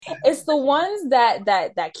It's the ones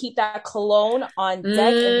that keep that cologne on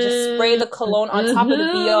deck and just spray the cologne on top of the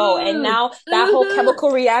BO. And now that whole Mhm.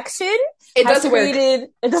 chemical reaction It has doesn't work. created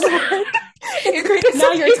it doesn't work. It created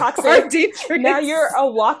Now you're something far toxic. Now you're dangerous.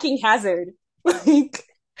 a walking hazard. Like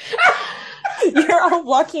you're a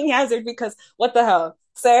walking hazard because what the hell?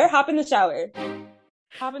 Sir, hop in the shower.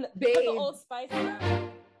 Put the Babe. old spice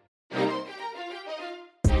down.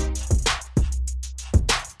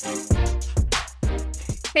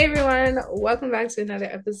 Hey everyone, welcome back to another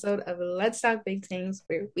episode of Let's Talk Big Things,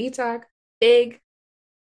 where we talk big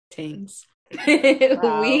things.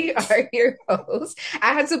 Wow. We are your hosts.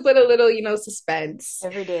 I had to put a little, suspense.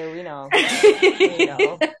 Every day we know. We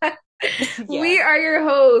know. Yeah. We are your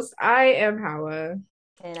hosts. I am Hawa.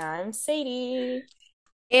 And I'm Sadie.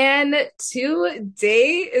 And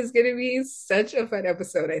today is going to be such a fun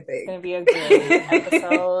episode, I It's think. gonna be a great It's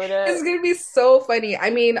episode. going to be so funny. I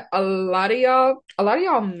mean, a lot of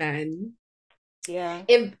y'all men, Yeah.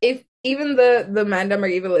 if even the mandem are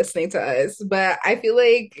even listening to us, but I feel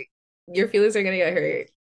like your feelings are gonna get hurt.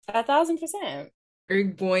 1,000%. You're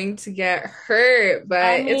going to get hurt, I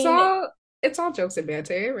but it's mean, all jokes and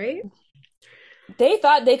banter, right? they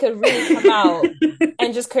thought they could really come out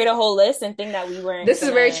and just create a whole list and think that we weren't This is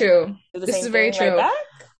very gonna true. do the This is same very thing right true. back.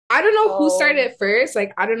 I don't know who started So it first.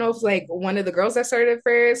 Like, I don't know if like one of the girls that started it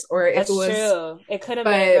first or if it that's was, true. It could have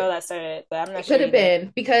been a but girl that started it, but I'm not it sure could have either.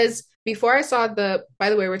 been because before I saw by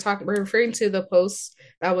the way, we're referring to the post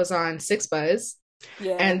that was on Six Buzz,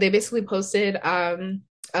 Yeah. and they basically posted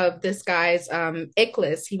of this guy's ick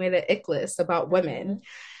list. He made an ick list about Hmm. women.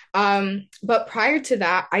 But prior to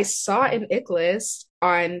that, I saw an ick list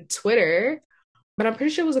on Twitter, but I'm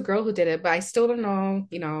pretty sure it was a girl who did it, but I still don't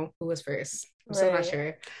know, who was first. I'm still not Right.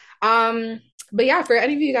 sure. Um, but yeah, for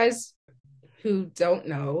any of you guys who don't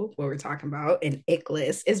know what we're talking about, an ick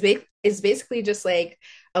list is basically just like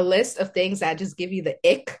a list of things that just give you the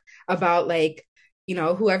ick about like,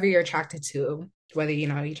 whoever you're attracted to, whether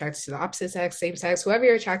you're attracted to the opposite sex, same sex, whoever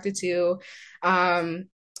you're attracted to, um,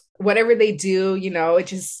 whatever they do, it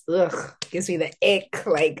just gives me the ick.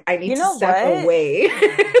 Like I need You to know step what? away.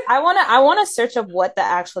 I wanna search up what the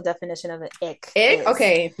actual definition of an ick Ick? is.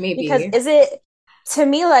 Okay, Because maybe. is it to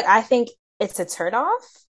me like I think it's a turn off.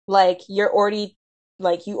 Like you already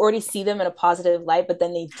see them in a positive light, but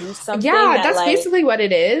then they do something Yeah, that that's like basically what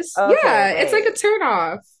it is. okay, Yeah, it's like right. a turn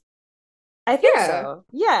off. I think Yeah. so.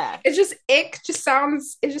 Yeah. It's just ick just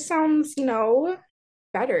sounds,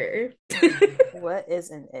 better. What is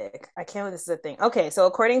an ick? I can't believe this is a thing. Okay, so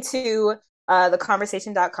according to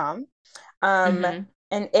theconversation.com, um, Hmm.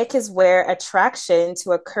 an ick is where attraction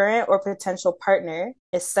to a current or potential partner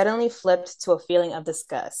is suddenly flipped to a feeling of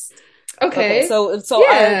disgust. Okay, Okay. so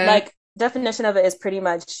our Yeah. like definition of it is pretty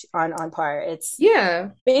much on par. It's Yeah.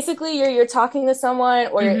 basically you're talking to someone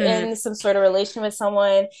or you're Hmm. in some sort of relation with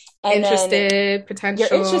someone, and then Interested, you're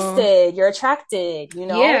potential. interested, you're attracted, the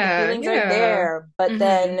Yeah, feelings are yeah. there, but Hmm.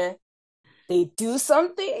 then they do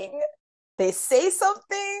something, they say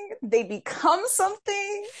something, they become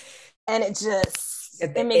something, and Get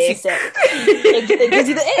it the makes you ick. sick. It gives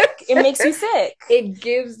you the ick. It makes you sick. It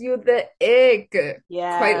gives you the ick. Quite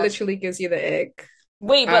Yeah. literally gives you the ick.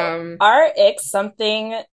 Wait, but Um, are icks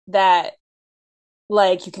something that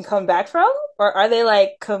like you can come back from, or are they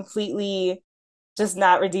like completely just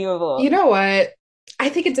not you redeemable? know what? I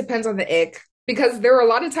think it depends on the ick because there were a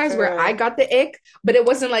lot of times where I True. got the ick, but it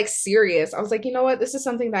wasn't like serious. I was like, you know what? This is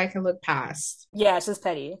something that I can look past. Yeah, it's just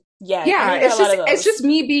petty. Yeah, I know Yeah, you got a lot of those. it's just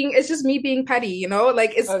me being petty,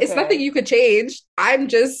 Like it's nothing Okay. you could change. I'm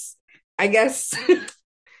just I guess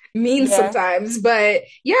mean Yeah. sometimes, but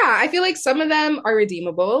yeah, I feel like some of them are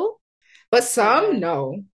redeemable, but some Yeah.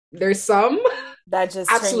 no. There's some That just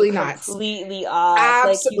turn you absolutely not. completely off.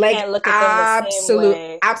 Like you can't look at them the same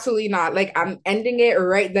way. Absolutely not. Like I'm ending it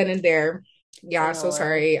right then and there. Say Yeah, no so more.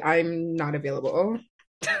 sorry. I'm not available.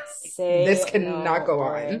 This Say cannot no go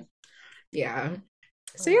on. more. Yeah.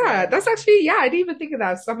 So I'm yeah, dead. that's actually I didn't even think of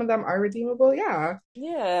that. Some of them are redeemable. Yeah.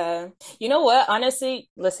 Yeah. You know what? Honestly,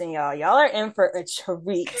 listen, y'all. Y'all are in for a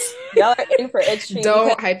treat. Y'all are in for a treat because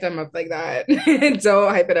Don't hype them up like that. Don't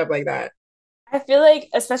hype it up like that. I feel like,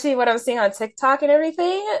 especially what I'm seeing on TikTok and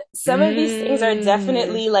everything, some of these things are Mm,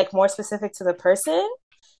 definitely like more specific to the person.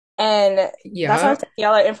 And that's why I'm yeah. saying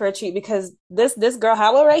y'all are in for a treat because this girl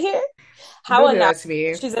Hawa right here, Don't Hawa do now, that to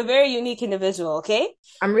me. she's a very unique individual, okay?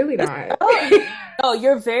 I'm really This not. girl, no,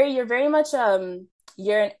 you're very much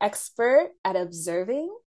you're an expert at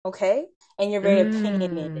observing, okay? And you're very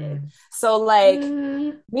opinionated. Mm, So like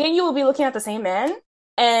mm, me and you will be looking at the same man,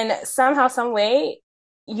 and somehow, some way,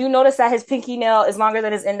 you notice that his pinky nail is longer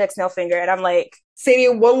than his index nail finger, and I'm like, Sadie,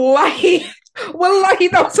 wallahi, wallahi,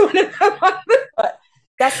 that was one of them. but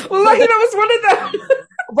that's Wallahi, that was one of them.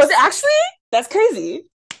 was it actually? That's crazy.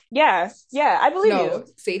 Yeah, yeah, I believe No,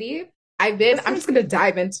 you. Sadie, That's I'm just crazy. gonna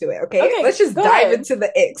dive into it, okay? Okay, Let's just go dive ahead. into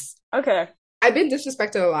the icks. Okay, I've been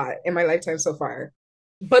disrespected a lot in my lifetime so far.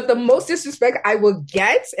 But the most disrespect I will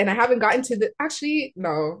get, and I haven't gotten to the actually,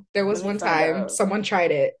 no, there was let me one find time out. someone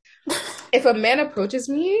tried it. If a man approaches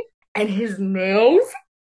me and his nails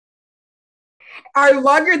are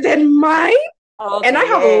longer than mine, and I Okay,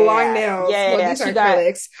 have yeah, long yeah, nails. yeah, yeah, Well, yeah. these are She got,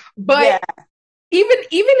 acrylics, but yeah, even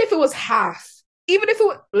if it was half, even if it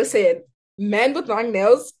was, listen, men with long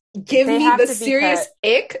nails give they me have the to be serious cut,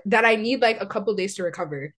 ick that I need like a couple days to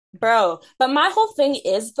recover. bro. But my whole thing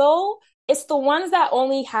is though, it's the ones that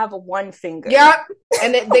only have one finger. Yeah,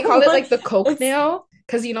 and they call it like the coke It's nail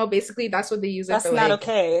because basically that's what they use it that's for, not like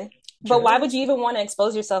okay. But why would drugs. you even want to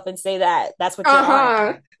expose yourself and say that that's what you're on?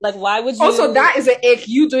 Uh-huh. Like, why would Also, you? that is an ick.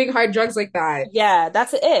 You doing hard drugs like that. Yeah,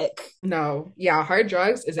 that's an ick. No. Yeah, hard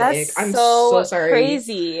drugs is an That's ick. I'm so so sorry.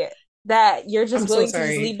 crazy that you're just I'm so willing to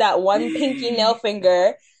just sorry. leave that one pinky nail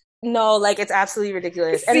finger. No, like it's absolutely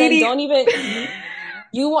ridiculous. And then CD. don't even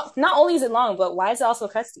you want not only is it long, but why is it also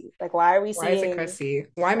crusty? Like Why is it crusty?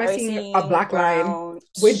 Why why am I are we seeing a seeing black line brown?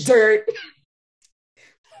 with dirt?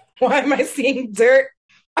 Why am I seeing dirt?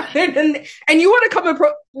 And you want to come and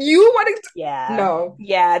you want to Yeah. no.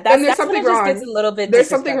 Yeah, Then there's that's when something it just gets wrong. a little bit There's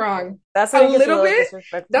something disrespectful. wrong. That's when A it gets a little little bit.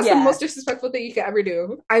 disrespectful. That's the Yeah. most disrespectful thing you could ever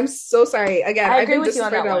do. I'm so sorry. Again, I I've agree been with you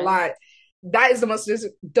on that disrespected a one. lot. That is the most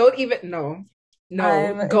don't even no,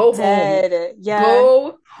 I'm go home. dead. Yeah.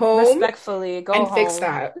 Go home Respectfully, go and fix home.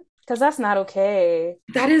 that. Because that's not okay.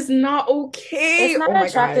 That is not It's okay. Oh not my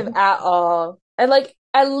attractive god. at all. And like,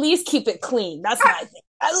 at least keep it clean. That's my thing.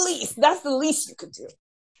 At least. That's the least you could do.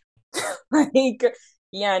 Like,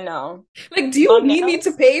 yeah, no. Like, do you Long need me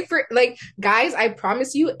to nails? pay for like guys, I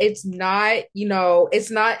promise you it's not,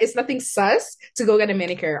 it's nothing sus to go get a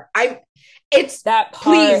manicure. It's That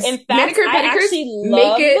part. please, In fact, manicure I pedicures, actually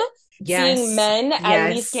make love it seeing yes, men at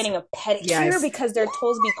least yes, getting a pedicure yes, because their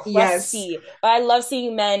toes be yes. crusty. But I love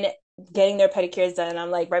seeing men getting their pedicures done. I'm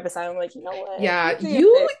like right beside them, like, you know what? You Yeah, do your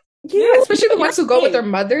thing. yeah, especially the You're ones who go with their safe.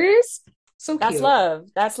 mothers. So That's cute. love.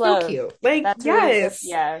 That's So love. cute. Like, That's really that's yes.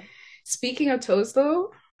 yeah. Speaking of toes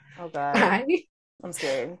though, Oh God. I I'm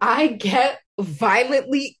scared. I get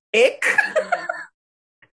violently ick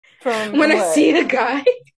when From I what? see a guy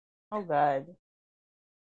Oh God.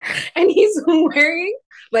 and he's wearing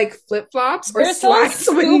like flip-flops or They're so slides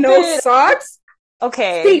with no stupid. socks.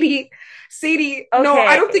 Okay. Sadie, no,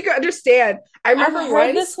 I don't Okay. think you understand. I I've remember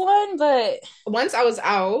heard this one, but once I was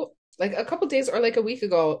out like a couple days or like a week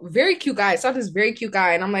ago, very cute guy. I saw this very cute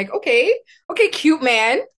guy, and I'm like, okay, cute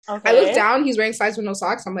man. I look okay. down, he's wearing slides with no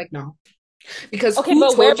socks. I'm like, no, because Okay, who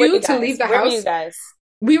but where told were you you to leave guys? the Where were you house? guys?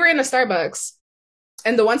 We were in a Starbucks,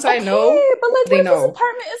 and the ones I know, Okay, but like they what if his know.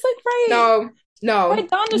 apartment is like No, no, right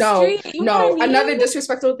down the no, street? You know what I no. Another mean?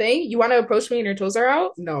 disrespectful thing. You want to approach me and your toes are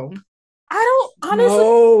out? No, I don't honestly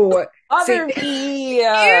no. See, bother me.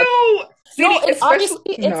 ew. No, See, it's especially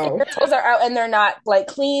obviously it's if no. their toes are out and they're not like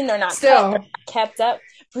clean, they're not cut, they're Still, not kept up.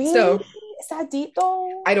 Really? still, Is that deep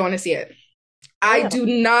though? I don't want to see it. I Damn. do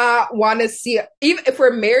not want to see it. Even if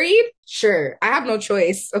we're married, sure. I have no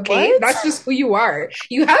choice. Okay. What? That's just who you are.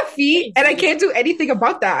 You have feet, and I Crazy. can't do anything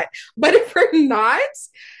about that. But if we're not,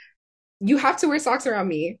 you have to wear socks around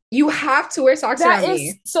me. You have to wear socks That around is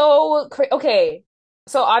me. so okay.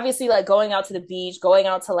 So obviously, like going out to the beach, going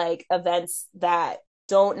out to like events that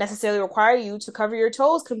don't necessarily require you to cover your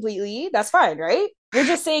toes completely, that's fine, right? You're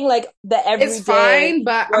just saying like the It's everyday fine,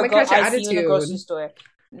 but I'm or gonna go catch your I see you in the grocery attitude. store.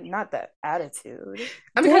 Not that attitude.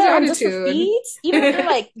 I'm gonna catch your Damn, just the attitude. feet? Even if they're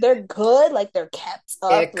like they're good, like they're kept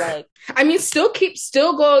up, Ick. like I mean, still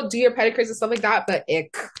go do your pedicures and stuff like that, but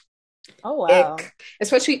ick. oh wow. Ick.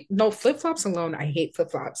 Especially no flip flops alone. I hate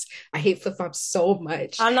flip flops. I hate flip flops so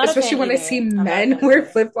much. I'm not a fan Especially when I either. see I'm not a men fan wear either.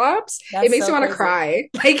 flip flops. It That's makes me so want to crazy. cry.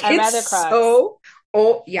 Like I'd rather it's Crocs. so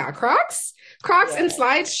oh yeah, Crocs and Yeah.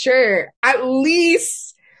 slides, sure. At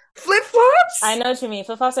least flip flops. I know what you mean.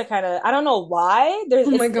 Flip flops are kind of, I don't know why. There's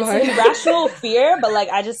Oh my it's god. an irrational fear, but like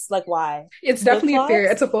I just like why? It's Flip definitely a fear.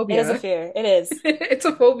 flops? It's a It is a phobia. fear. It is. It's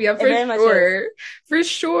a phobia It for very much is. sure. For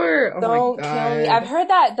sure. Oh my Don't kill me. I've god. heard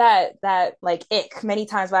that like ick many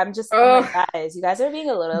times, but I'm Oh, like, guys, you guys are being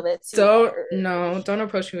a little bit too don't no, harsh. don't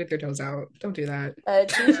approach me with your toes out. Don't do that.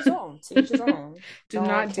 To each his own. To each his own. Do Don't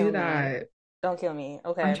not kill do me. that. Don't kill me.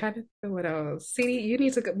 I'm Okay. trying to think what else. CD, you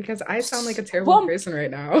need to go because I sound like a terrible Well, person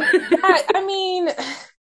right now. yeah, I mean,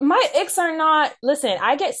 My icks are not, listen,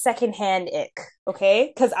 I get secondhand ick,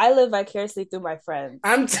 okay? Because I live vicariously through my friends.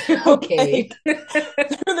 Okay. Like,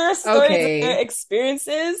 through their stories and their Okay.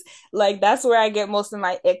 experiences, like that's where I get most of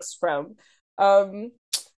my icks from. I'm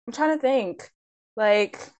trying to think.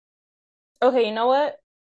 Like, okay, you know what?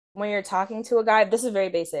 When you're talking to a guy, this is very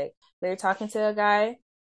basic. When you're talking to a guy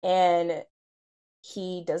and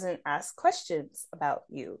he doesn't ask questions about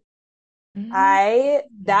you. I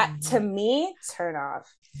that to Mm. me turn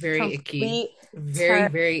off. Very icky. Complete Very,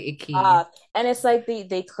 turn very icky. off. And it's like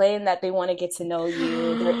they claim that they want to get to know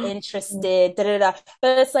you, they're interested, da da da.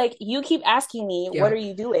 But it's like you keep asking me, what are Yep.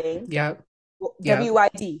 you doing? Yep. Yep.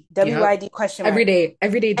 WID, Yep. WID question mark.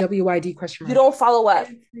 Every day, WID question You mark. don't follow up.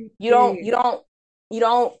 Every You don't, you day. don't, you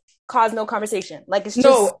don't cause no conversation. Like it's just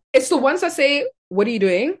No, it's the ones that say, "What are you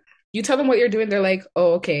doing?" You tell them what you're doing, they're like,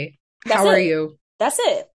 "Oh, okay. that's How are it. you?" That's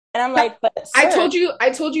it. And I'm That like, but sir, I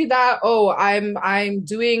told you that, "Oh, I'm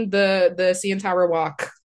doing the CN Tower walk."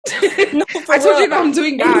 no, I for told real. you that I'm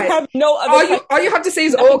doing And you that. have no other question. All you have to say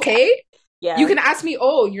is, "Oh, Nothing to, okay." You yeah. can ask me,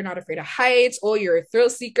 "Oh, you're not afraid of heights. Oh, you're a thrill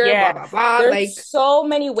seeker, blah Yeah. blah blah." There's Like, so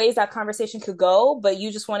many ways that conversation could go, but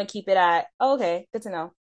you just want to keep it at, oh, okay, good to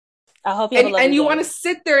know. I hope you have a lovely and you want day. to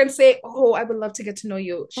sit there and say, "Oh, I would love to get to know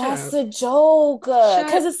you." Shut That's up. the joke.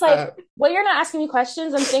 Because Shut it's like, up. when you're not asking me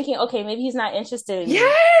questions, I'm thinking, okay, maybe he's not interested in me.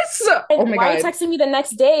 Yes. And Oh my why are you god. texting me the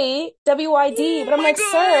next day? WID. Oh But I'm my like,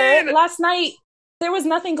 sir, god. last night there was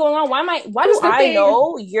nothing going on. Why There do was I nothing.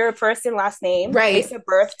 know your first and last name, place Right. of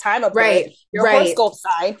birth, time of birth, Right. your Right. horoscope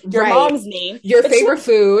sign, your Right. mom's name, Your but favorite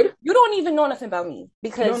food. you don't even know nothing about me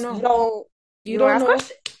You don't because know. you You don't don't ask know.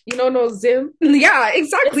 questions. You don't know Zim. Yeah, It's a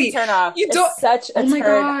exactly. turn off. You don't. It's such a Oh my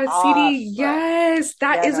turn God, off. CD. Yes,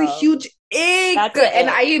 that Yeah, is a no. huge ick. That's a And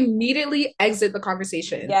I ick. immediately exit the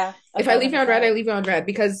conversation. Yeah, a If I leave thousand you on red, I percent. leave you on red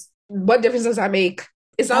because what difference does that make?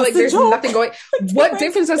 It's not That's like the there's nothing joke. going. What What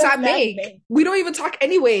difference difference does does that that make? make? We don't even talk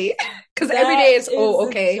anyway. Because every That day is, is oh, a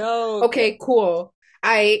okay, joke. okay, cool.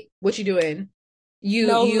 What you doing?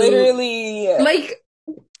 No, You literally. like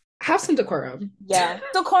have some decorum. Yeah.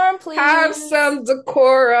 Decorum, Have please. some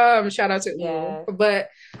decorum. Shout out to Umu. Yeah. But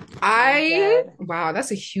I'm dead. wow,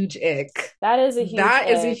 that's a huge ick. That is a huge That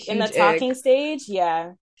is a ick. In the huge talking ick. stage,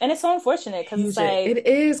 yeah. And it's so unfortunate because it's Huge ick. like, It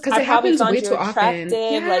is because I it probably happens found way you too often.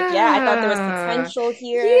 attractive. Like, yeah, I thought there was Yeah. potential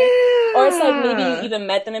here. Or it's like maybe you Yeah. even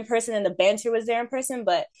met them in person and the banter was there in person,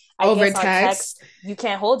 but I Over guess on text, text, you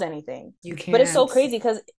can't hold anything. you But it's so can't. crazy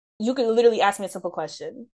because you could literally ask me a simple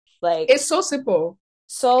question. Like, It's so simple.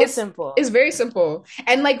 so It's simple. very simple.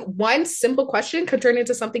 And like one simple question could turn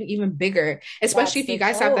into something even bigger, especially That's if you the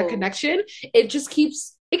guys have that joke. connection. It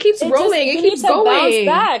keeps It just rolling, it you need keeps to going. bounce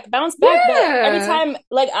back. But every Yeah. time,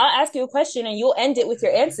 like I'll ask you a question and you'll end it with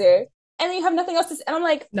your answer, and then you have nothing else to say. And I'm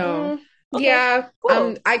like, No. okay, Yeah.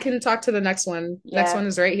 cool, I can talk to the next one. Next yeah, one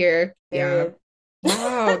is right here. Yeah. period.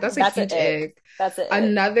 Wow, that's a That's an huge ick. ick. That's an ick.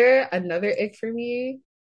 Another ick for me.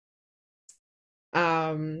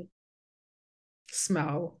 Um,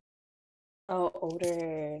 smell. Oh,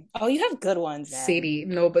 odor. Oh, you have good ones, man. Sadie.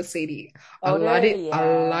 No, but Sadie. Odor, A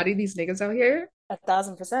yeah, lot of these niggas out here,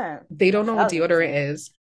 1,000%, they a don't know what thousand deodorant percent.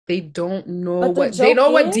 is. They don't know But the what they joke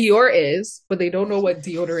know what is, Dior is, but they don't know what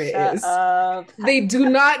deodorant shut is. up. They do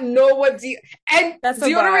not know what and That's a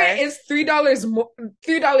deodorant bar. is $3 more,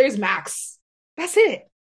 $3 max. That's it.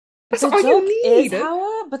 That's The all you joke is, need.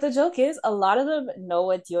 Howard, but the joke is, a lot of them know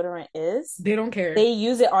what deodorant is. They don't They care.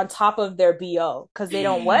 use it on top of their BO because they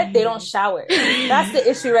don't what? They don't shower. That's the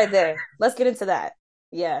issue right there. Let's get into that.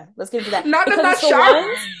 Yeah, let's get into that Not in because that shower.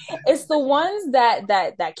 it's the ones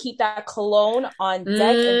that keep that cologne on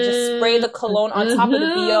deck and just spray Mm, the cologne on top of the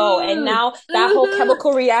BO, and mhm, now that whole mhm.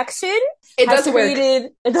 chemical reaction It has doesn't work.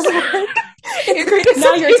 created. It doesn't work. It creates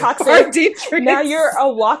Now you're something far toxic. Now dangerous. you're a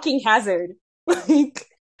walking hazard. Like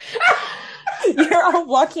you're a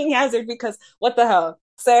walking hazard because what the hell,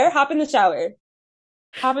 sir? Hop in the shower.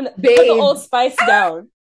 Put the Bathe, Old Spice down.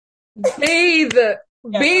 bathe,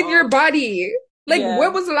 Yeah, bathe your no. body. Like, when Yeah.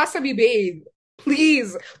 was the last time you bathed?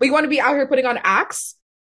 Please. We want to be out here putting on Axe?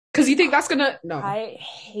 Because you think that's gonna no, I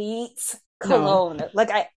hate no, cologne. Like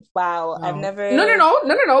wow, I've no. No, no, never. no,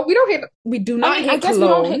 no, no, no. We do I not mean, I hate guess we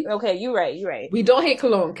don't cologne. hate. Okay, you're right. You're right. We don't hate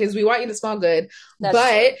cologne because we want you to smell good. That's true.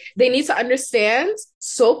 But they need to understand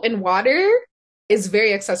soap and water is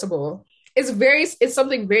very accessible. It's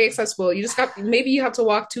something very accessible. You just have maybe you have to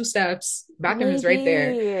walk 2 steps. Bathroom is right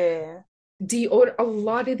there. Maybe Deodorant, a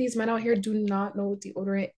lot of these men out here do not know what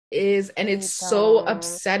deodorant is, and they it's so don't.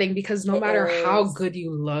 upsetting because no It matter how is. good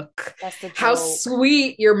you look, That's the how joke.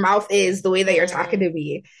 sweet your mouth is, the way that you're talking Mm-mm. to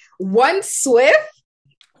me, one swift,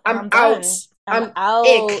 And I'm I'm out. done. I'm I'm out.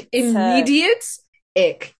 ick. Immediate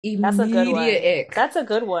ick. That's a good Immediate one. ick. That's a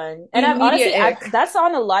good one. And I've Immediate honestly, ick. that's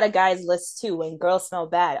on a lot of guys' lists too when girls smell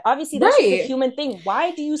bad. Obviously, that's just a Right. human thing.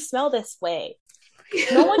 Why do you smell this way?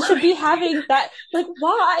 No one should be having that. Like,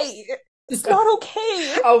 why? It's not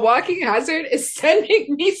okay. A walking hazard is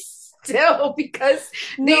sending me still because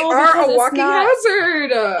they No, are because a walking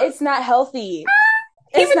hazard. it's not healthy.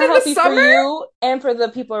 It's Even not in the healthy for summer? you and for the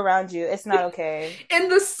people around you. It's not okay. In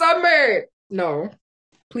the summer. No,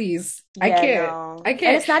 please. I Yeah, can't. no. I And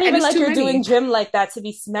can't. it's not And even it's like too you're doing many. gym like that to be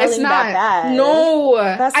It's smelling that not. bad. No.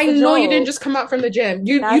 That's I the know you didn't joke. just come out from the gym.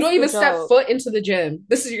 You That's don't the even step joke. foot into the gym.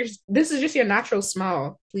 This is just your natural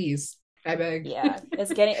smell. Please. I beg. Yeah,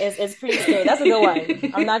 it's pretty scary. That's a good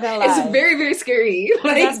one. I'm not gonna It's lie. very, very scary.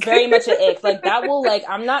 Because that's Like very much an ick. Like that will like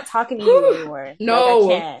I'm not talking to you anymore. Like I no.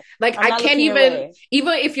 can't. Like I'm I not can't looking your even way.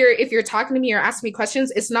 even if you're talking to me or asking me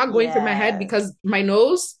questions, it's not going through my head Yeah. because my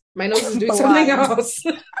nose is doing something Blind. else.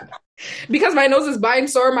 Because my nose is blind,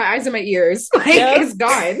 so are my eyes and my ears. Like Yep. it's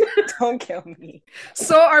gone. Don't kill me.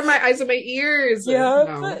 So are my eyes and my ears. No.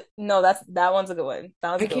 Yep. No, that one's a good one. That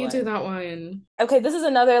one's I a good can't do one. that one. Okay, this is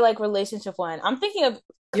another like relationship one. I'm thinking of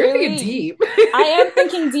You're thinking clearly deep. I am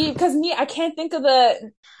thinking deep because me, I can't think of I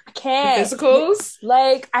The can't. physicals.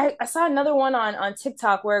 Like I saw another one on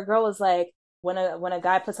TikTok where a girl was like, when a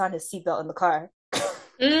guy puts on his seatbelt in the car.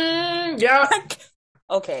 Yeah.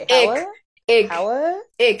 Okay, Ick. Ick. How?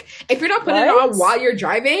 Ick. If you're not putting it What? on while you're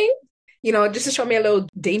driving, just to show me a little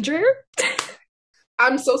danger.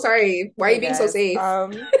 I'm so sorry. Why are Hey you being so guys, safe?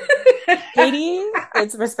 Katie,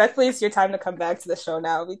 it's your time to come back to the show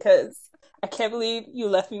now because I can't believe you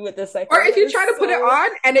left me with this. Like, Or if you try to put it on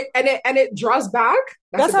and it draws back,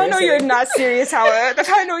 that's how I know you're embarrassing. not serious, Howard. That's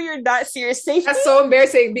how I know you're not serious. Safety. That's so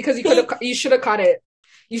embarrassing because you should have caught it.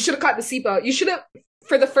 You should have caught the seatbelt. You should have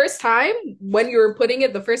for the first time when you were putting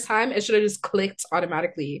it the first time, it should have just clicked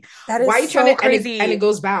automatically. That Why are you is trying so to crazy. and it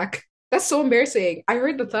goes back? That's so embarrassing. I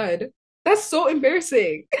heard the thud. That's so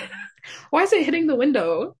embarrassing. Why is it hitting the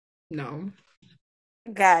window? No.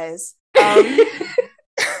 Guys.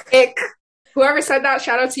 Ick. Whoever said that,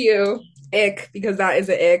 shout out to you. Ick, because that is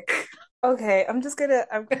an ick. Okay,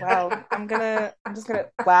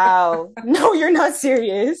 wow. No, you're not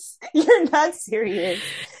serious. You're not serious.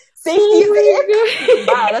 Safety is the ick.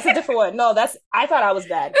 Wow, that's a different one. No, I thought I was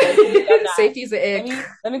bad. Safety's an ick.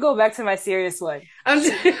 Let me go back to my serious one. I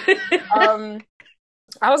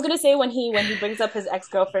was gonna say when he brings up his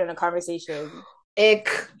ex-girlfriend in a conversation. Ick.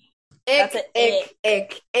 That's an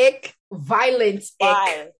Ick. Violent.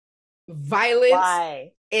 Why? Ick. Violent.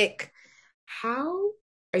 Why? Ick. How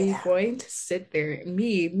are you going to sit there,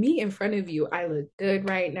 me in front of you? I look good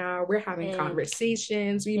right now. We're having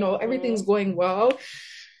conversations. Everything's going well.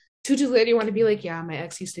 2 days later, you want to be like, yeah, my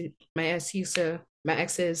ex is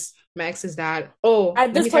that. Oh,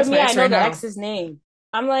 At this point, I know right the now. ex's name.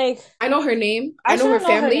 I'm like, I know her name. I know her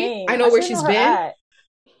family. I know where she's been. I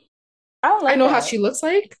don't like I know that. how she looks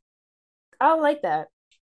like. I don't like that.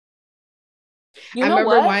 I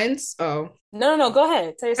remember once. Oh. No. Go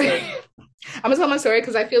ahead. Tell your story. I'm gonna tell my story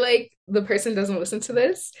because I feel like the person doesn't listen to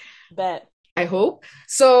this. Bet. I hope.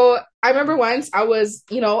 So I remember once I was,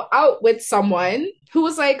 out with someone who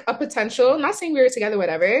was like a potential, not saying we were together,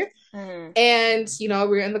 whatever. And, we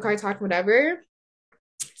were in the car talking, whatever.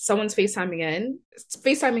 Someone's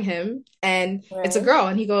FaceTiming him, and it's a girl,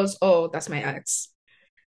 and he goes, "Oh, that's my ex."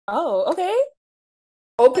 Oh, okay.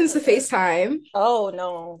 Opens the FaceTime. Oh,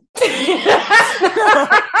 no. Okay,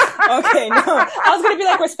 no. I was going to be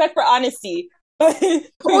like, respect for honesty.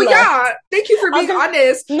 Oh, yeah. Thank you for being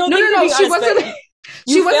honest. No. She wasn't.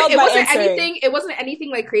 It wasn't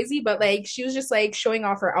anything like crazy, but like she was just like showing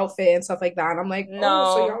off her outfit and stuff like that. And I'm like, no.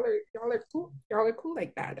 Oh, so y'all are cool. Y'all are cool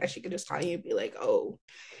like that. That she could just tell you and be like, oh,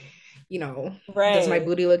 right. Does my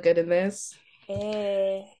booty look good in this?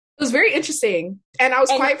 It was very interesting. And I was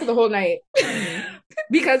quiet for the whole night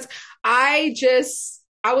because I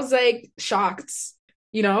was like shocked,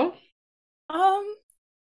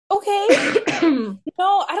 Okay.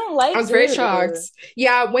 No, I don't like. I was very shocked.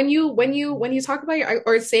 Yeah, when you talk about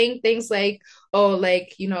or saying things like, "Oh,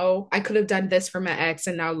 like I could have done this for my ex,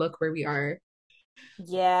 and now look where we are."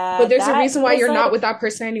 Yeah, but there's a reason why you're not with that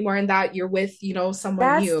person anymore, and that you're with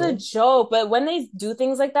someone new. That's the joke. But when they do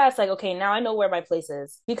things like that, it's like, okay, now I know where my place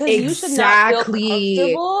is because you should not feel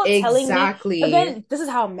comfortable telling me. Again, this is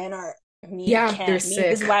how men are. They're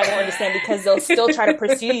sick. This is why I don't understand because they'll still try to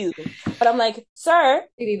pursue you. But I'm like, sir,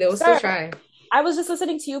 they'll still try. I was just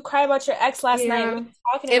listening to you cry about your ex last night. What are you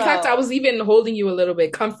talking about? In fact, I was even holding you a little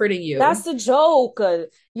bit, comforting you. That's the joke.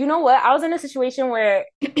 You know what? I was in a situation where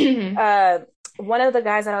one of the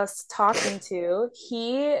guys that I was talking to,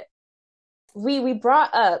 he we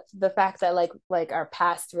brought up the fact that like our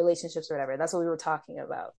past relationships or whatever. That's what we were talking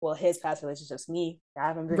about. Well, his past relationships, me, I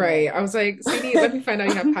haven't been Right. I was like, CD, let me find out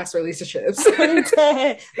you have past relationships.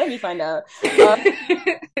 there. Let me find out.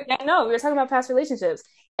 Yeah, no, we were talking about past relationships.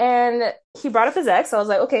 And he brought up his ex. So I was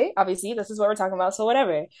like, okay, obviously, this is what we're talking about. So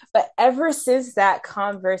whatever. But ever since that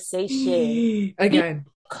conversation, he Again.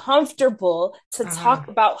 comfortable to Uh-huh. talk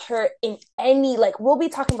about her in any, like, we'll be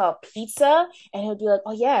talking about pizza and he'll be like,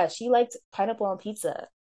 oh yeah, she liked pineapple on pizza.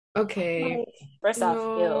 Okay. Like, first off,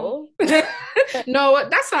 No. ill. No,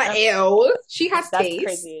 that's not That's ill. She has that's taste.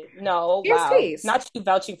 crazy. No, She has wow. taste. Not you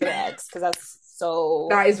vouching for the ex, because that's so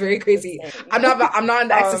That is very crazy. insane. I'm not on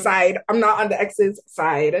the ex's Um, side. I'm not on the ex's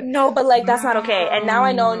side. no, but like that's not okay. And now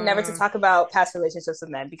I know never to Wow. talk about past relationships with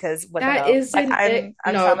men because what the That hell? Like isn't it.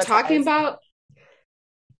 I'm No, talking traumatized. about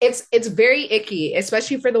it's very icky,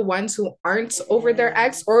 especially for the ones who aren't over their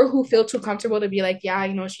ex Mm, or who feel too comfortable to be like, yeah,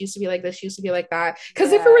 she used to be like this, she used to be like that.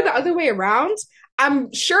 Because if it were the yeah. other way around,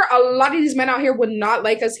 I'm sure a lot of these men out here would not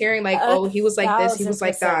like us hearing like, A oh, he was like this, he was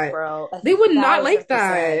like %, that. bro. A They would not like thousand that.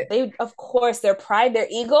 percent. They, of course, their pride, their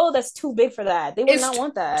ego, that's too big for that. They would It's not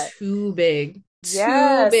want that. too big. Too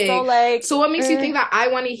Yeah. So big. like, So what makes you think that I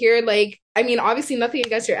want to hear like I mean, obviously nothing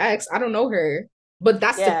against your ex. I don't know her. But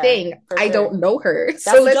that's the yeah, thing. for I sure. don't know her.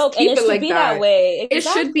 So That's the let's joke, and keep it it should like be that that. way. It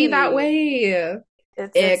should be that Exactly. way.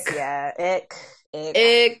 It's Ick. yeah, ick, ick.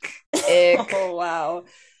 Ick. Ick. Oh wow,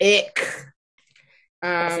 Ick.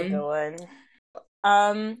 that's a good Um one.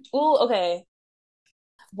 Oh, okay.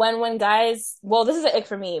 When guys, well, this is an ick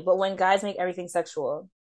for me, but when guys make everything sexual,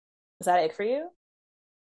 is that an ick for you?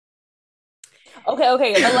 Okay,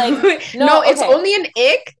 okay, but like, no, no, it's okay, only an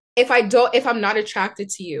ick if I'm not attracted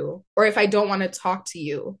to you or if I don't want to talk to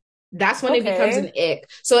you. That's when it becomes an okay. ick.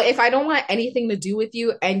 So if I don't want anything to do with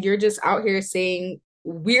you and you're just out here saying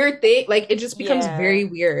weird thing, like it just becomes Yeah, very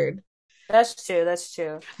weird. that's true. That's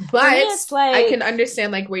true. For me, But it's I can like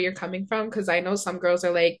understand like where you're coming from because I know some girls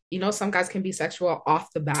are like, some guys can be sexual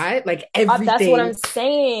off the bat, like that's what I'm everything,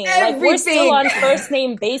 saying. Like we're still everything. on first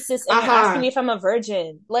name basis, and you're asking Uh-huh. me if I'm a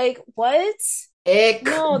virgin. Like what? Ick.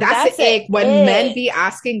 No, That's the that's a ick. When men ick. be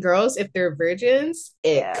asking girls if they're virgins,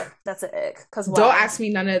 ick. Yeah, that's a ick. Cause Don't why? ask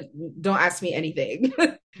me don't ask me anything.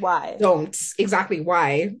 Why? Don't. Exactly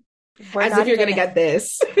why. We're As if not you're gonna even. get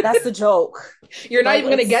this. That's the joke. You're not Like even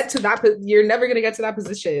gonna it's get to that you're never gonna get to that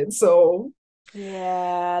position. So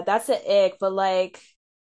yeah, that's an ick. But like,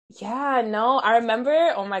 yeah, no, I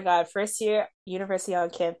remember. Oh my God, first year university on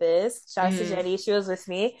campus. Shout out to mm, Jenny. She was with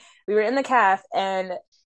me. We were in the caf, and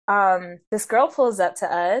this girl pulls up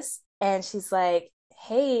to us, and she's like,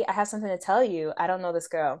 "Hey, I have something to tell you." I don't know this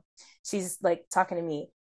girl. She's like talking to me,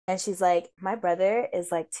 and she's like, "My brother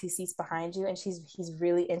is like 2 seats behind you, and he's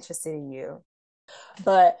really interested in you."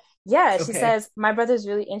 But yeah, she okay. says, my brother's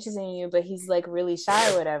really interested in you, but he's like really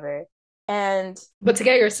shy or whatever. And But to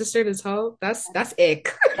get your sister to tell, that's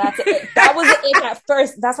ick. that's it. That was the ick at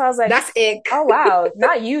first. That's why I was like, That's ick. oh wow,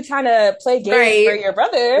 not you trying to play games for Right. your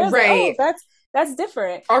brother. I was like, oh, Right. that's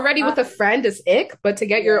different. Already with a Um, friend is ick, but to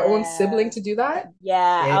get your own sibling yeah. to do that,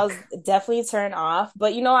 Yeah, I ick. was definitely turned off.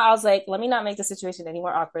 But you know, I was like, let me not make the situation any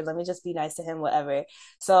more awkward. Let me just be nice to him, whatever.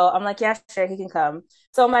 So I'm like, yeah, sure, he can come.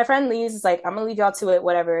 So my friend leaves, it's like, I'm gonna leave y'all to it,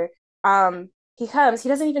 whatever. Um, he comes, he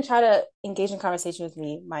doesn't even try to engage in conversation with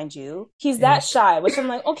me, mind you. He's that Ick. shy, which I'm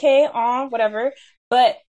like, okay, whatever.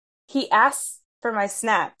 But he asks for my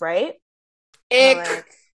snap, right? And I'm Ick. like,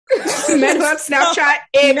 Men who have Snapchat,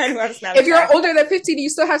 men who ick. have If Snapchat. you're older than 15, do you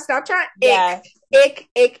still have Snapchat? Ick. Yeah, Ick,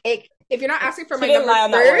 ick, ick. If you're not asking for she my didn't number lie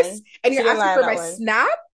on that first one. and She you're didn't asking lie on for that my one. snap,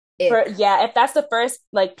 For ick. yeah, if that's the first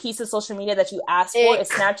like piece of social media that you ask for is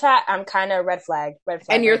Ick. Snapchat, I'm kind of red And flag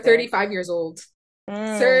you're right there. 35 years old.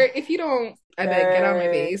 Mm, Sir, if you don't, I bet get out of my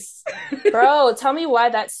sir. face. Bro, tell me why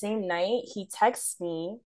that same night he texts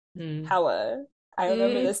me, mm. Hella. I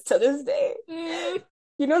remember Mm. this to this day. Mm.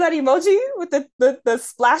 You know that emoji with the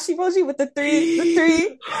splash emoji with the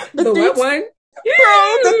The three wet one?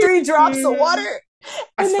 bro, the 3 drops of Mm. water.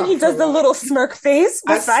 And then he does the Astaghfirullah. little smirk face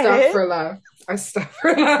beside it. Astaghfirullah.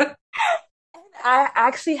 Astaghfirullah. I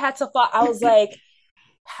actually had to fall. I was like,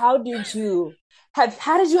 how did you have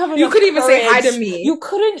You enough could even say hi to courage? me. You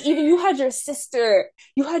couldn't even you had your sister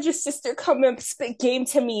come and spit game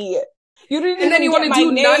to me. You didn't And then even you want get to my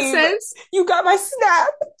do name. nonsense? You got my snap.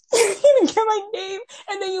 You didn't get my name.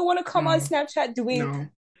 And then you want to come on No, Snapchat doing no,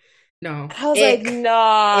 no. I was like, Ick,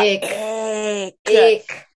 nah, ick, ick.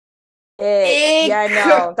 ick, Ick. Yeah, ick.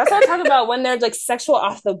 no. That's what I'm talking about when they're like sexual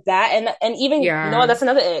off the bat. And even, you know what, Yeah. that's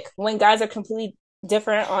another ick. When guys are completely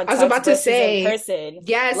different on I was text about to versus in say, person.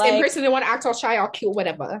 yes, in Like, person they want to act all shy, all cute,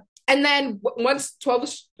 whatever. And then once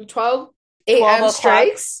 12, 12 a.m. o'clock.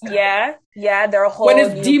 strikes, Yeah, yeah, they're a when whole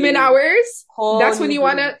it's new demon breed. hours, Whole that's when new you breed.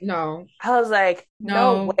 wanna no, I was like,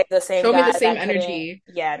 no no. way the same Show me the guy same that couldn't. energy.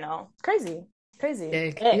 Yeah, no. Crazy. Crazy.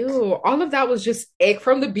 Ick. Ick. Ew. All of that was just ick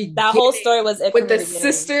from the That whole beginning. story was it With from the the beginning.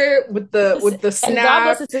 sister, with the And God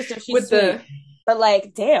bless snap, his sister, she's with sweet. the But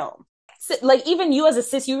like, damn. Like even you as a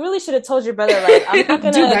sis, you really should have told your brother, like, I'm not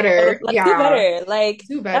do gonna go, better. like do Yeah. better. Like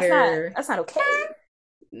Do better. that's not okay.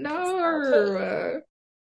 It's not okay. No.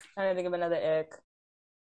 I'm trying to think of another ick.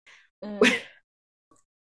 Mm.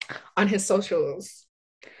 On his socials.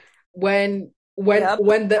 When Yep.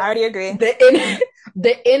 when I already agree.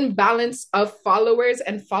 the imbalance of followers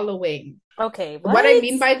and following. Okay, What I what?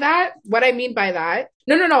 mean by that,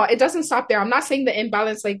 no, it doesn't stop there. I'm not saying the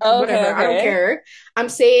imbalance, like Okay, whatever, I don't okay. care. I'm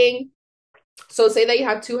saying, so say that you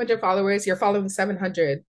have 200 followers, you're following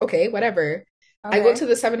 700. Okay, whatever. I go Okay. to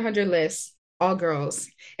the 700 list, all girls.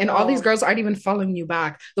 And all these Oh, girls aren't even following you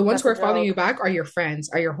back. The ones that's who a are following you joke. back are your friends,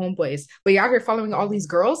 are your homeboys. But you're out here following all these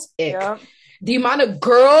girls, ick. Yep. The amount of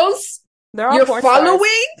girls They're all you're porn stars.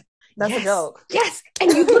 following, That's a yes, joke. yes.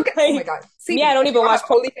 And you look at, oh my Like, God, me, I see, don't even y'all watch have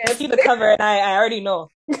porn. I OnlyFans. see the cover and I already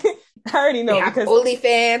know. I already They know have because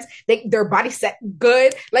OnlyFans. Their body set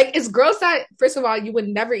good. Like it's girls that, first of all, you would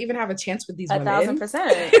never even have a chance with these a thousand women.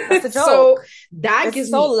 percent. That's a So joke. that It's gives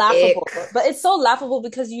so me ick. laughable. But it's so laughable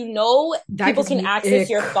because you know That people gives can me access ick.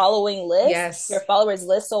 your following list, your Yes. followers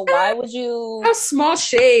list. So why would you How small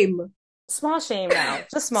shame. small shame now?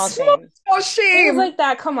 Just small Small, shame. small Things shame. like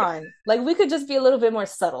that, come on. Like we could just be a little bit more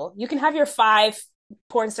subtle. You can have your five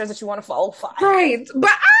porn stars that you want to follow, fine. Right.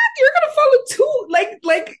 But you're gonna follow two,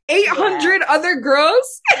 like Yeah. 800 other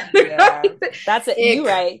girls. Yeah. That's it. You Ick.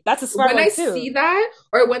 right. That's a smart When one I too. see that,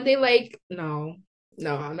 or when they like, no,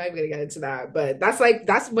 no, I'm not even gonna get into that. But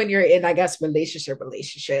that's when you're in, I guess,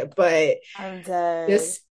 relationship. But I'm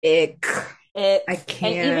dead. this ick, It I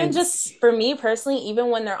and even can't. just for me personally, even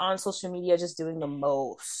when they're on social media just doing the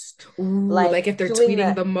most. Ooh, Like like if they're doing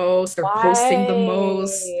tweeting the the most or posting the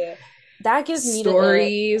most why that gives me the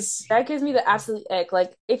ick. stories. That gives me the absolute ick.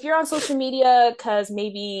 Like if you're on social media because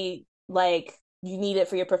maybe like you need it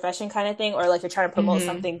for your profession kind of thing, or like you're trying to promote Mm-hmm.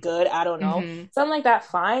 something good, I don't know. Mm-hmm. Something like that,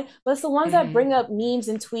 fine. But it's the ones that Mm-hmm. bring up memes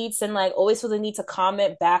and tweets and like always feel the need to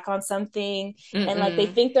comment back on something and like they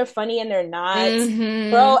Mm-mm. think they're funny and they're not. Mm-hmm.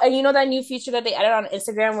 Bro, and you know that new feature that they added on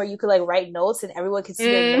Instagram where you could like write notes and everyone could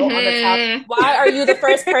see your note on the top? Mm-hmm. Why are you the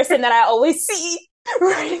first person that I always see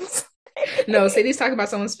writing something? No, Sadie's talking about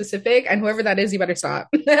someone specific, and whoever that is, you better stop.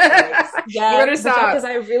 You Yikes. Yeah, better but yeah, because stop.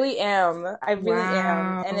 I really am. I really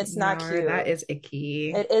am. Wow, And it's not no, that cute. is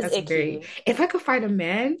icky. It is That's very. icky. If I could find a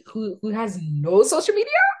man who has no social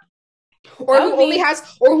media, That would be,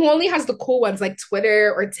 or who only has the cool ones like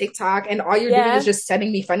Twitter or TikTok, and all you're doing is yeah. just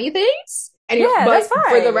sending me funny things, and you're Yeah, that's but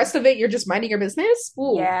for the fine. rest of it, you're just minding your business.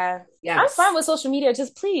 Ooh, Yeah. I'm fine yes, with social media,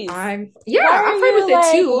 just please. Why are I'm fine with you it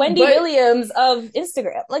like too. Wendy But Williams of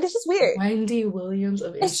Instagram? Like it's just weird. Wendy Williams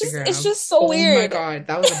of It's Instagram. just so Oh my weird. God,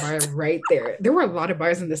 that was a bar right there. There were a lot of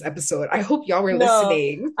bars in this episode. I hope y'all were No,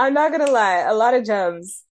 listening. I'm not gonna lie. A lot of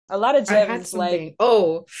gems. A lot of I had gems. Like, something.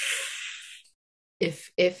 Oh,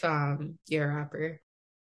 if you're a rapper.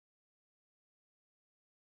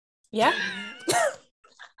 yeah.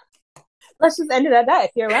 Let's just end it at that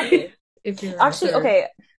if you're a rapper. If you're a Actually, rapper. okay,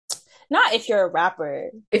 not if you're a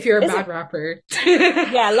rapper. If you're a Is bad it? rapper.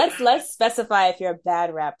 Yeah, let's specify if you're a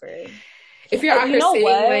bad rapper. If you're And out you here know saying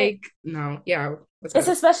what? like, no, yeah, what's It's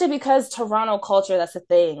up? especially because Toronto culture, that's the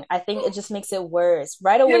thing. I think it just makes it worse.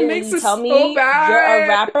 Right It away, when makes you it tell so me you're a bad.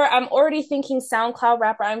 rapper, I'm already thinking SoundCloud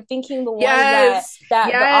rapper. I'm thinking the ones Yes,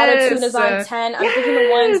 that the auto tune yes, is on 10. I'm thinking the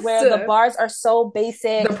ones yes. where the bars are so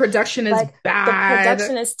The basic. production is Like the bad.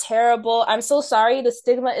 production is terrible. I'm so sorry. The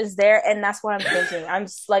stigma is there, and that's what I'm thinking. I'm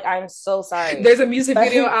so sorry. There's a music But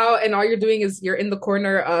video out, and all you're doing is you're in the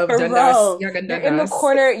corner of Dundas, bro, Young and you're in the Dundas.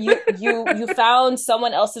 corner. You found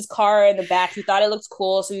someone else's car in the back. You thought it looked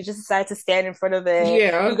cool, so you just decided to stand in front of it.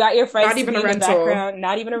 You Yeah, got your not friends to even be a in the rental. background.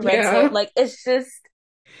 Not even a rental. Yeah, Like it's just.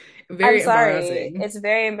 I'm very sorry. embarrassing. It's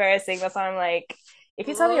very embarrassing. That's why I'm like, if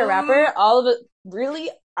you tell me you're a rapper, all of it really.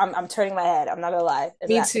 I'm turning my head. I'm not gonna lie.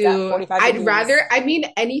 Me It's at too. 45 I'd degrees. rather, I mean,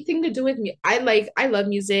 anything to do with me. I love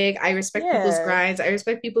music. I respect people's Yeah, grinds. I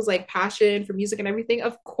respect people's like passion for music and everything.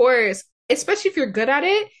 Of course, especially if you're good at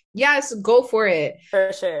it. Yes, go for it.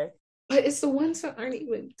 for sure. But it's the ones that aren't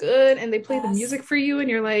even good and they play the Yes. music for you and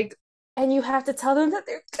you're like, And you have to tell them that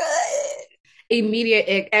they're good. Immediate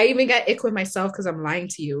ick. I even got ick with myself because I'm lying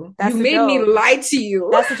to you. You That's the made me joke. lie to you.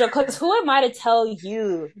 That's the joke. Because who am I to tell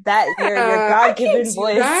you that your I can't God-given do that.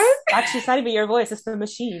 voice? Actually, it's not even your voice. It's the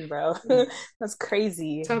machine, bro. That's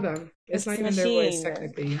crazy. Tell them it's It's not the even their voice. machine.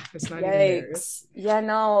 Technically, it's not even theirs. Yikes. Yeah,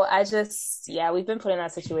 no, yeah, we've been put in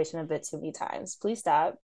that situation a bit too many times. Please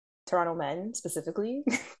stop. Toronto men specifically,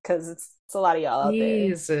 because it's a lot of y'all out there.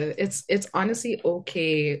 Please, it's honestly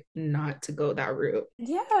okay not to go that route.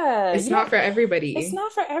 Yeah, It's you not don't. for It's everybody.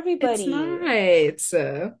 not for It's everybody.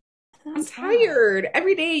 not. I'm It's not. tired.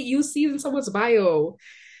 Every day you see in someone's bio,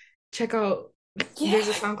 check out. Yeah, There's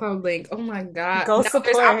a SoundCloud link. Oh my God. go Now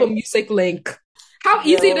there's Apple support. Music link. How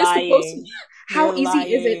easy You're it is to post. lying. How You're easy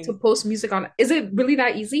is it to lying. post music on? Is it really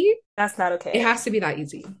that easy? That's not It okay. has to be that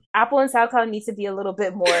easy. Apple and SoundCloud need to be a little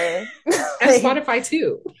bit more And like, Spotify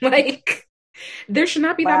too. Like there should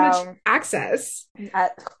not be that much wow. access.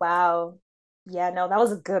 Wow. Yeah, no, that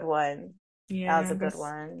was a good one. That was Yeah, a good that's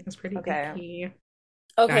one. that's pretty Okay. icky.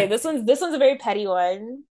 Okay, Back. this one's a very petty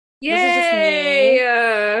one. This is just Yay! me.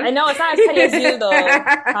 I know it's not as petty as you though.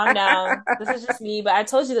 Calm down. This is just me, but I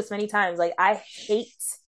told you this many times. Like I hate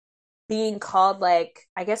being called like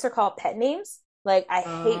I guess they're called pet names. Like I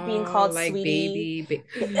hate being Oh, called like sweetie, baby.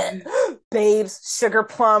 babes, sugar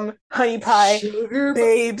plum, honey pie, Sugar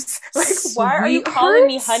babes. Like why are you calling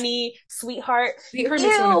me sweetheart? honey, sweetheart? Sweetheart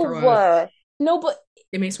makes me want to throw up. Ew. No, but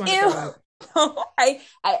It makes me want to ew. throw up.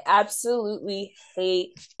 I absolutely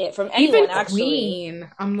hate it from Even anyone actually. Queen.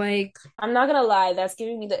 I'm like, I'm not gonna lie, that's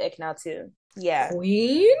giving me the ick now too. Yeah.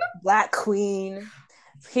 Queen? Black queen.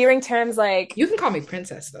 Hearing terms like You can call me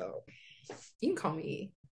princess though. You can call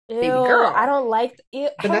me baby ew, I girl. don't like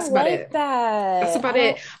it. I But that's don't about like it. That's that. I about it.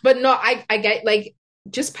 don't But no, I get like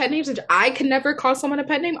just pet names. I can never call someone a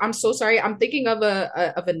pet name. I'm so sorry. I'm thinking of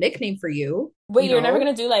a nickname for you. wait, You you're never know?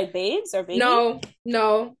 gonna do like babes or baby? No,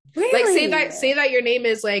 no. Like Really? say that your name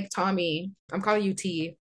is like Tommy. I'm calling you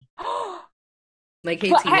T. Like, hey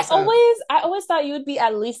But T, what's up? I always thought you would be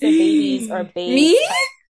at least a babies or Me? babes type.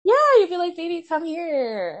 Yeah, you'd be like, baby, come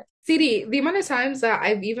here. CD, the amount of times that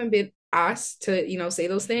I've even been asked to, say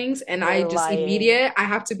those things, and I You're just lying. I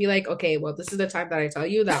have to be like, okay, well, this is the time that I tell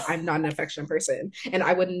you that I'm not an affectionate person, and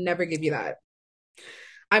I would never give you that.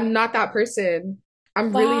 I'm not that person.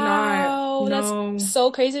 I'm really not. Wow, that's No.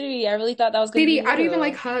 so crazy to me. I really thought that was gonna be CD, I don't even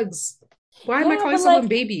like you. hugs. Why am I Yeah, calling but someone like,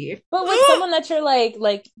 baby? but with someone that you're like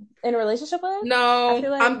in a relationship with, I No,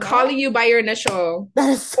 feel like I'm calling no. you by your initial, That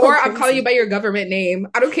is so or I'm calling you crazy. by your government name.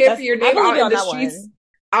 I don't care if That's your I name believe out you in on the that streets one.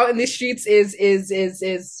 is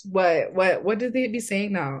what did they be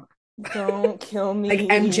saying now? Don't kill Like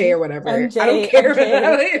MJ me. or whatever. I don't MJ, care.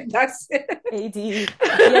 MJ, That's it. AD.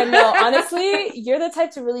 Yeah, no, honestly, you're the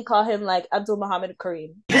type to really call him like Abdul Muhammad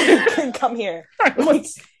Kareem. Like, come here. Like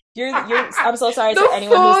What's you're I'm so sorry to the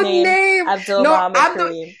anyone who's full named name? Abdul No, Muhammad I'm the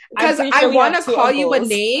Kareem. I'm because pretty I sure we want have to two call you a uncles.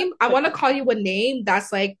 name. I want to call you a name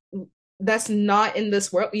that's not in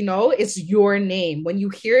this world. It's your name. When you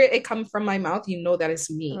hear it, it come from my mouth. You know that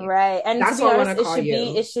it's me. Right. And to That's be what I want honest, to call it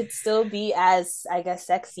you. should still be as, I guess,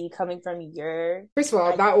 sexy coming from your First of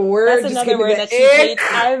all, I that that's word just gave another me word the that she ick. hates.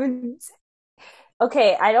 I'm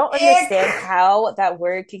okay, I don't Ick. understand how that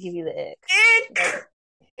word could give you the ick. Like, Ick.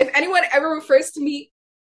 If anyone ever refers to me,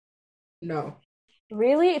 no.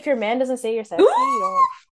 really? If your man doesn't say you're sexy, you don't.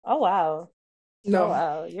 Oh wow. Oh No.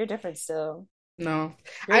 wow. You're different still. No.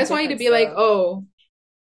 I You're just want you to different be like, still. oh,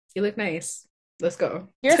 you look nice. Let's go.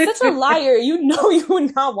 You're such a liar. You know you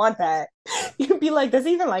would not want that. You'd be like, does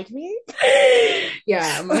he even like me?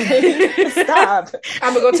 Yeah. Like, stop.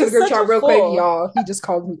 I'm gonna go to You're the group such a chat real quick, fool. y'all. He just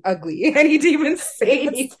called me ugly and he didn't even say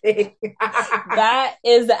anything. That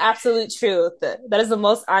is the absolute truth. That is the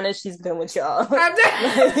most honest she's been with y'all.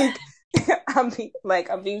 Like,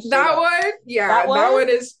 I'm being straight That up. one, That yeah, that one, one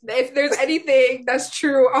is. If there's anything that's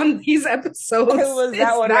true on these it episodes, was that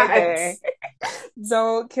it's one right that. there.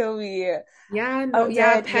 Don't kill me. Yeah, no, I'm yeah,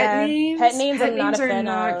 dead. Yeah. Pet pet names names I'm not a are fan not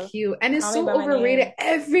of. cute, and it's Call me so by my overrated. name.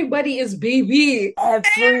 Everybody is baby. Everybody,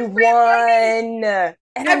 Everyone.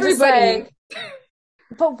 And I'm just everybody. like,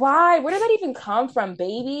 but why? Where did that even come from,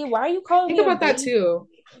 baby? Why are you calling Think me a about that baby? too.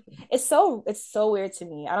 It's so weird to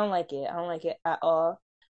me. I don't like it. I don't like it at all.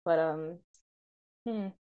 But hmm,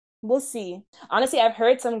 we'll see. Honestly, I've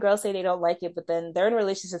heard some girls say they don't like it, but then they're in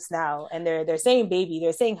relationships now and they're saying baby,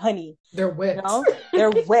 they're saying honey, They're whipped.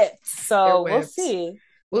 They're whipped. They're So we'll whipped. see.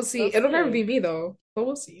 We'll We'll see. It'll never see. be me though, but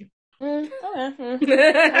we'll see.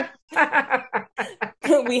 Okay.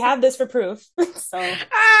 We have this for proof. So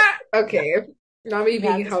Okay. Not me we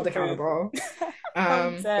have being this for held proof. accountable.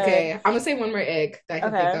 I'm Okay. dead. I'm gonna say one more egg that I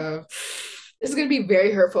can think Okay. of. This is gonna be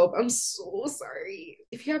very hurtful. I'm so sorry.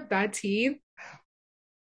 If you have bad teeth,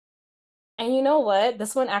 And you know what?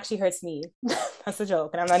 This one actually hurts me. That's a joke,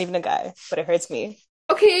 and I'm not even a guy, but it hurts me.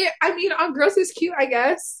 Okay, I mean, on Girls is Cute, I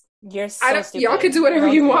guess. You're I so don't. Y'all can do stupid. whatever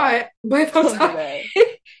Don't you do want, that. but if I'm Don't do talking, that.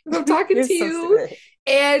 if I'm talking You're to so you stupid.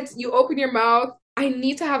 and you open your mouth, I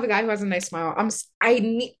need to have a guy who has a nice smile. I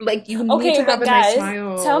need like you need Okay, to have but a nice guys,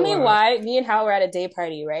 tell me smile. why me and Hal were at a day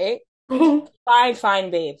party, right? Fine,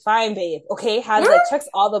 fine, babe. Fine, babe. Okay, has What? like checks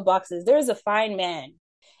all the boxes. There is a fine man.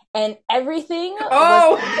 And everything was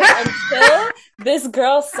Oh, perfect until this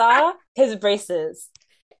girl saw his braces.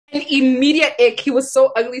 an immediate ick. He was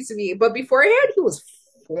so ugly to me, but beforehand, he was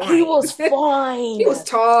He fine. was He fine. was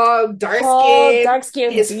tall, dark Tall, skin. dark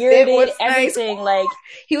skin, His fit bearded, was nice. everything. Like,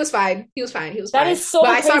 He was fine. He was fine. He was that fine. is But so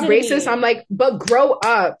I saw crazy to braces. I'm me. like, but grow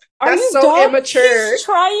up. Are That's you so dumb? immature. He's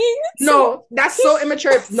trying to. No, that's so He's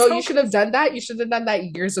immature. No, you so should have done that. You should have done that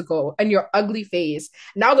years ago. And your ugly face.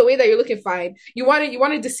 Now the way that you're looking fine. You want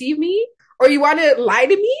to deceive me? Or you want to lie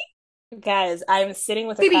to me? guys, I'm sitting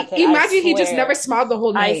with a City, crackhead. I imagine he just never swear. smiled the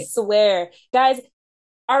whole I night. swear. Guys,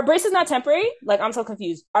 are braces not temporary? Like, I'm so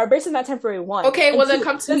confused. Are braces not temporary? One. Okay, And well then two,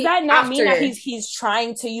 come to does me that not mean that after. he's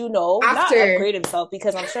trying to, not After. upgrade himself?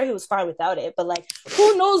 Because I'm sure he was fine without it. But like,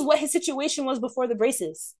 who knows what his situation was before the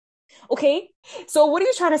braces? Okay? So what are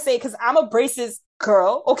you trying to say? Because I'm a braces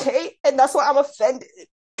girl, okay? And that's why I'm offended.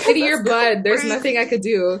 Because City, that's your blood. There's nothing I crazy. could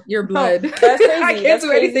do. Your No, blood. that's I crazy. can't That's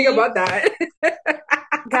do anything crazy. about that.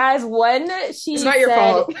 Guys, when It's she not your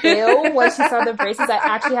said fault. ew when she saw the braces, I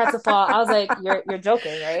actually had to fall. I was like, you're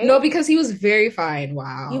joking, right? No, because he was very fine. He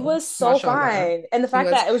Wow. was so Mashallah. fine. And the He fact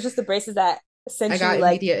was. that it was just the braces that I essentially got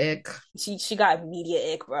like immediate ick. she got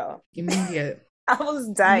immediate ick, bro. Immediate. I was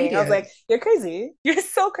dying. I was Immediate. like, you're crazy. You're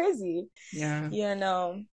so crazy. Yeah. Yeah,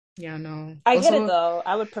 no. Yeah, no. I get it Also, though.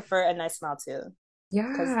 I would prefer a nice smile too.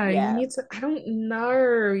 Cause yeah, you yeah. need to, I don't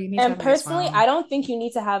know. You need to And have a nice personally, smile. I don't think you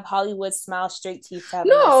need to have Hollywood smile, straight teeth to have a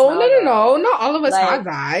nice No, no, smile no, though. no. Not all of us have Like,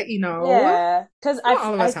 that, you know. yeah, because Not I've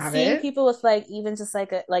all of us I've have seen it. people with like even just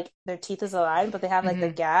like their teeth is aligned, but they have like the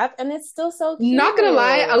Hmm. gap, and it's still so Not gonna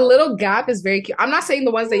lie, a cute. little gap is very cute. I'm not saying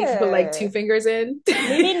the ones that you can put like two Yeah, fingers in.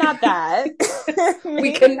 maybe not that.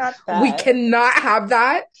 we Maybe can not we that. cannot have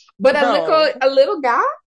that. But No. a little gap,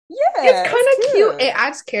 it's Yeah, kind it's of cute. It cute.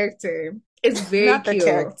 adds character. It's very Not the cute.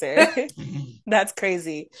 character. That's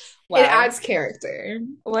crazy. It Wow. adds character.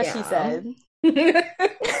 What she Yeah. said.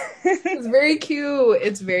 It's very cute.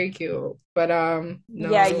 It's very cute. But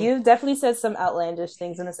Yeah, no. you've definitely said some outlandish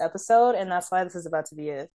things in this episode, and that's why this is about to be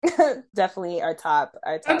a definitely our top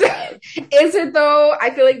five. Is it though?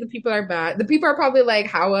 I feel like the people are mad. The people are probably like,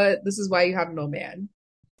 Hawa, this is why you have no man.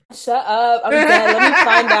 Shut up. I'm dead. Let me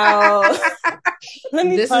find out. Let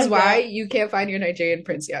me This is find why out. you can't find your Nigerian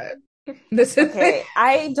prince yet. This is Okay,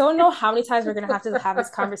 I don't know how many times we're gonna have to have this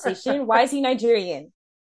conversation. Why is he Nigerian?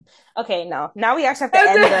 Okay, no. Now we actually have to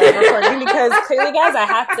end the recording because clearly, guys, I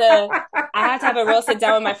have to have a real sit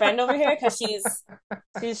down with my friend over here because she's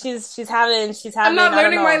I'm having not I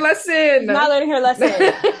don't learning my know. She's lesson. not learning her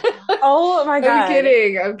lesson. Oh my I'm God.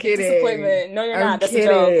 kidding. I'm kidding. Disappointment. No, you're I'm not. That's a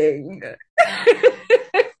joke. kidding.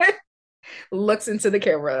 Looks into the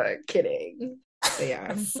camera. Kidding. But yeah.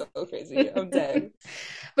 That's so crazy. I'm dead.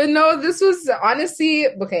 But no, this was honestly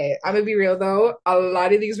okay. I'm gonna be real though. A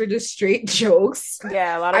lot of these were just straight jokes.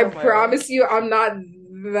 Yeah, a lot of I them were. promise you, I'm not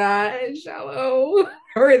that shallow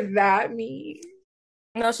or that mean.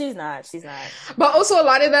 No, she's not. She's not. But also, a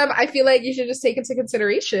lot of them, I feel like you should just take into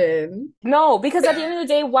consideration. No, because at the end of the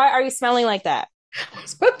day, why are you smelling like that? I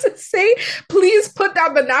was about to say, please put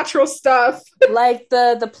down the natural stuff. Like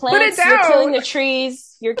the Put it plants, you're killing down. the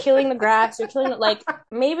trees, you're killing the grass, you're killing like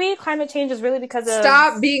maybe climate change is really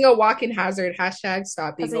Stop being a walking hazard. Hashtag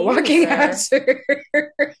stop because being of a you, walking sir. hazard.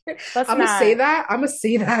 Let's I'm gonna say not. that. I'm gonna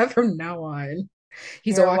say that from now on.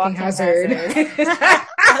 He's a You're a walking walking hazard. hazard.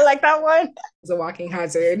 I like that one. He's a walking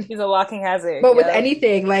hazard. He's a walking hazard. But with Yep.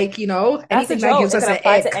 anything, like, That's a anything that joke. gives It us could an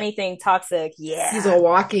apply to ick, anything toxic. he's a Yeah.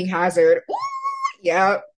 walking hazard. Ooh,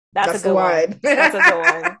 yeah, That's a that's the good one. one. That's a good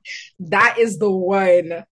one. That is the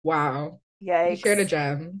one. Wow. We shared a Yikes.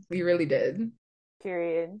 gem. We really did.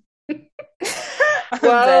 Period. I'm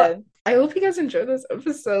Well, dead. I hope you guys enjoyed this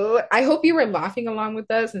episode. I hope you were laughing along with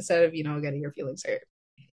us instead of, getting your feelings hurt.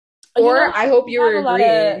 You Or know, I hope you were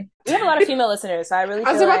agreeing. we have a lot of female listeners, so I really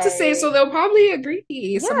I was feel about to say, so like they'll probably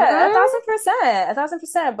agree. Some of yeah, them. 1,000%,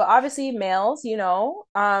 1,000%. But obviously, males,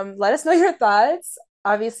 let us know your thoughts.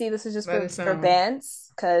 Obviously, this is just Let for us know.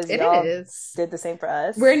 bands because It y'all is. did the same for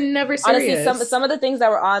us. We're never Honestly, some serious. some of the things that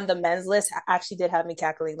were on the men's list actually did have me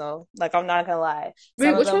cackling though. Like I'm not gonna lie, Wait,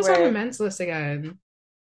 some of which them one's on the were men's list again?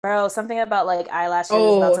 Bro, something about like eyelashes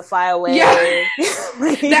about to Oh, fly yeah. away. The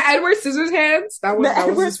Like, Edward Scissorhands. the That was just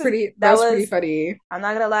Edwards, pretty. That that was pretty was, funny. I'm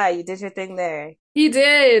not gonna lie, you did your thing there. He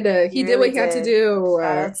did. He You did really what he had to did. do.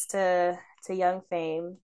 Shout outs to Young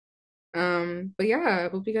Fame. But yeah, I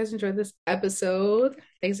hope you guys enjoyed this episode.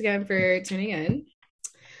 Thanks again for tuning in.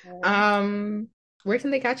 Yeah. Um, where can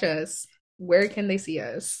they catch us? Where can they see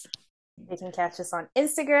us? You can catch us on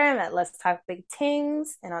Instagram at Let's Talk Big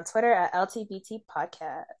Tings and on Twitter at LTBT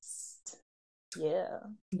Podcast. Yeah.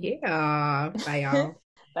 Yeah. Bye, y'all.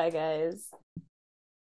 Bye, guys.